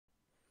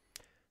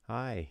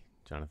Hi,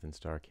 Jonathan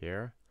Stark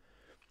here.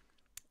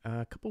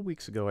 A couple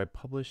weeks ago, I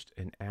published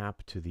an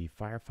app to the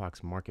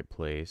Firefox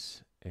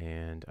Marketplace,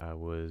 and I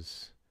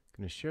was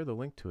going to share the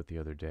link to it the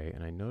other day,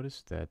 and I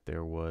noticed that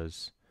there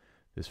was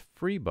this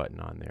free button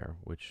on there,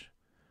 which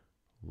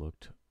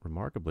looked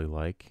remarkably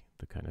like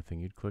the kind of thing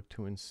you'd click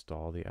to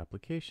install the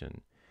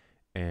application.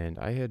 And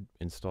I had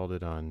installed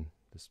it on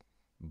this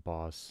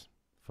Boss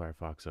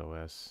Firefox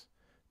OS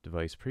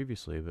device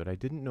previously, but I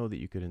didn't know that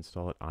you could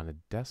install it on a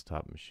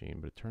desktop machine,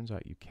 but it turns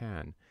out you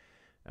can.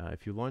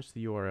 If you launch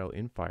the URL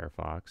in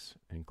Firefox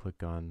and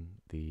click on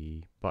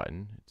the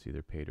button, it's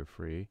either paid or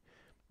free,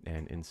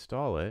 and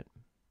install it,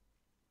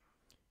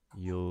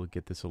 you'll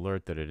get this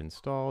alert that it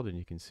installed, and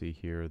you can see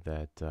here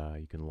that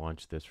you can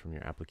launch this from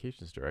your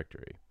applications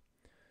directory.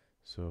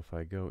 So if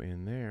I go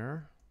in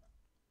there,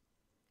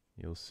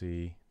 you'll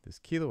see this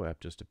Kilo app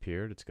just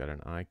appeared. It's got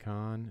an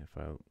icon.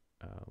 If I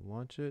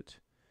launch it,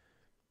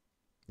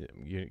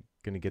 you're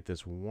going to get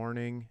this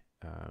warning.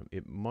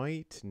 It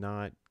might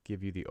not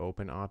give you the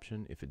open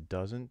option. If it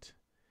doesn't,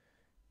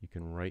 you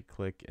can right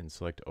click and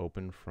select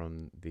open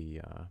from the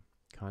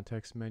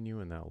context menu,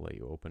 and that'll let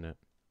you open it.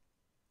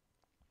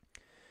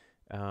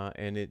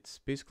 And it's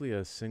basically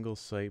a single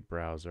site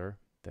browser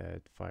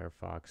that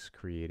Firefox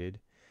created,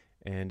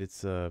 and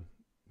it's a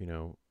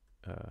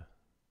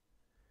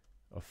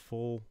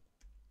full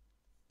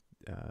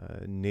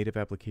native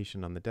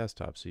application on the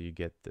desktop. So you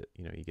get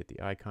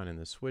the icon in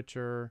the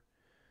switcher.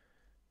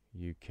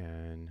 You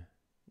can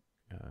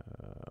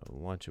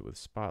launch it with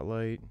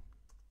Spotlight,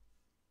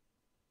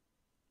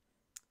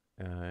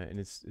 and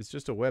it's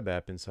just a web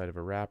app inside of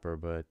a wrapper.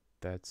 But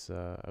that's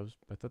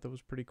I thought that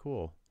was pretty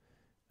cool.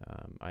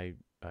 I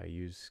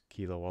use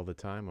Kilo all the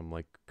time. I'm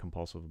like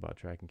compulsive about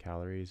tracking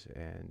calories,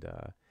 and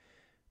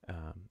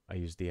I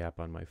use the app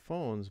on my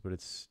phones, but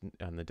it's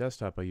on the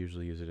desktop. I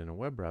usually use it in a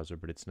web browser,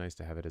 but it's nice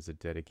to have it as a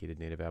dedicated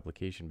native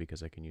application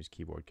because I can use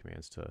keyboard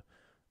commands to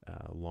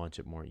launch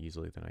it more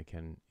easily than I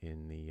can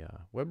in the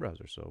web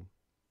browser. So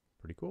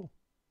pretty cool.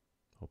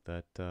 Hope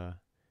that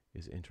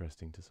is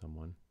interesting to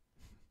someone.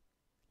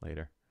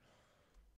 Later.